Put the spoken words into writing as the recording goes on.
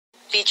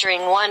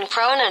featuring 1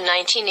 Krone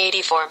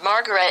 1984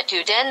 Margaret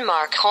II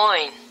Denmark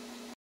coin.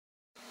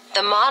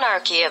 The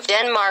monarchy of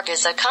Denmark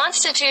is a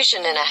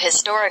constitution and a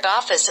historic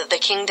office of the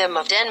Kingdom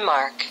of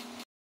Denmark.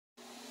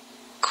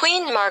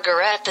 Queen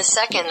Margaret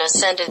II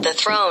ascended the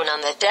throne on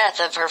the death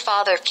of her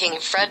father King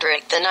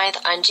Frederick IX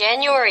on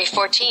January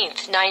 14,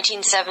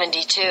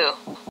 1972.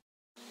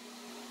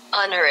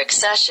 On her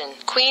accession,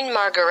 Queen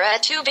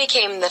Margaret II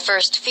became the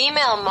first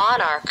female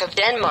monarch of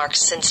Denmark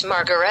since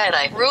Margaret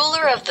I,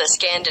 ruler of the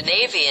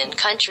Scandinavian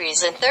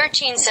countries in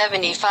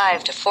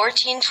 1375 to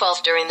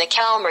 1412 during the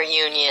Kalmar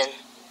Union.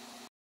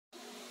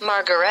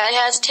 Margaret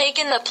has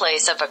taken the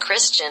place of a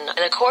Christian,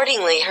 and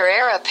accordingly her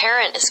heir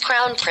apparent is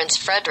Crown Prince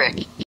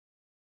Frederick.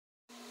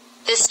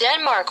 This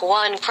Denmark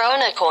 1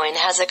 Krone coin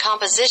has a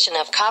composition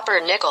of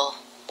copper-nickel,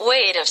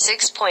 weight of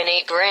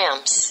 6.8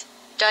 grams,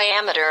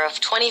 diameter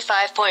of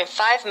 25.5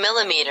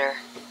 mm,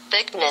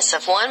 thickness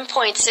of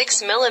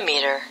 1.6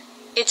 mm.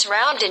 It's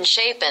round in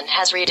shape and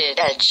has reeded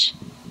edge.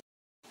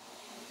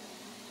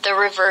 The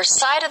reverse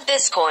side of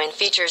this coin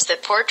features the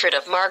portrait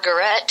of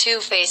Margaret II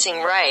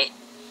facing right.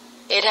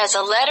 It has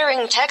a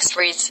lettering text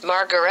reads,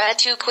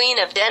 Margaret II Queen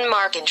of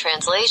Denmark in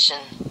translation.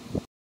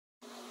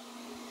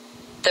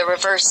 The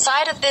reverse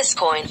side of this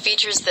coin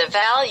features the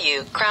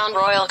value, Crown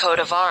Royal Coat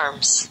of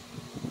Arms.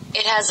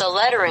 It has a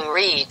lettering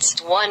reads,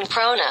 1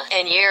 Krone,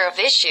 and year of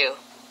issue.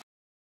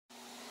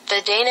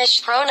 The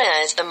Danish krone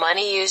is the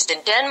money used in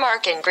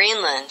Denmark and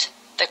Greenland.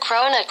 The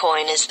krone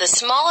coin is the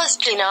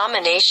smallest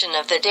denomination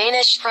of the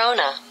Danish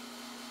krone.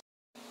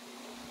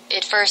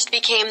 It first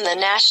became the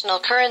national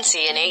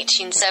currency in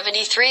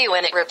 1873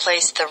 when it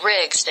replaced the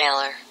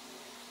rigsdaler.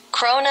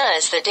 Krone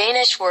is the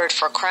Danish word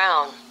for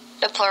crown.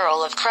 The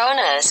plural of krone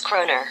is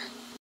kroner.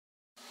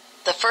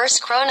 The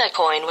first krone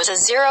coin was a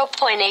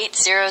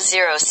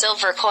 0.800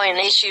 silver coin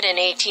issued in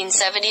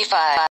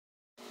 1875.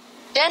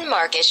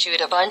 Denmark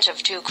issued a bunch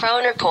of 2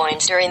 kroner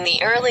coins during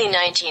the early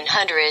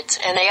 1900s,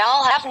 and they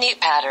all have neat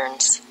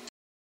patterns.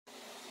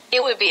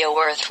 It would be a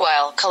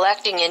worthwhile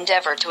collecting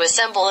endeavor to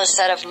assemble a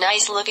set of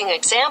nice-looking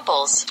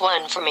examples,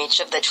 one from each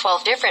of the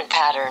 12 different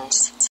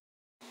patterns.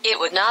 It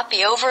would not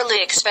be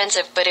overly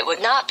expensive, but it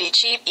would not be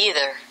cheap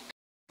either.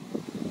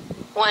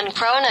 1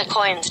 Krone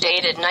coins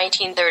dated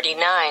 1939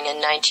 and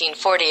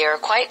 1940 are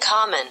quite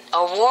common.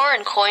 A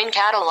worn coin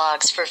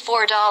catalogs for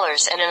 $4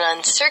 and an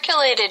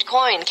uncirculated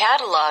coin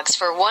catalogs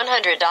for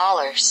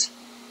 $100.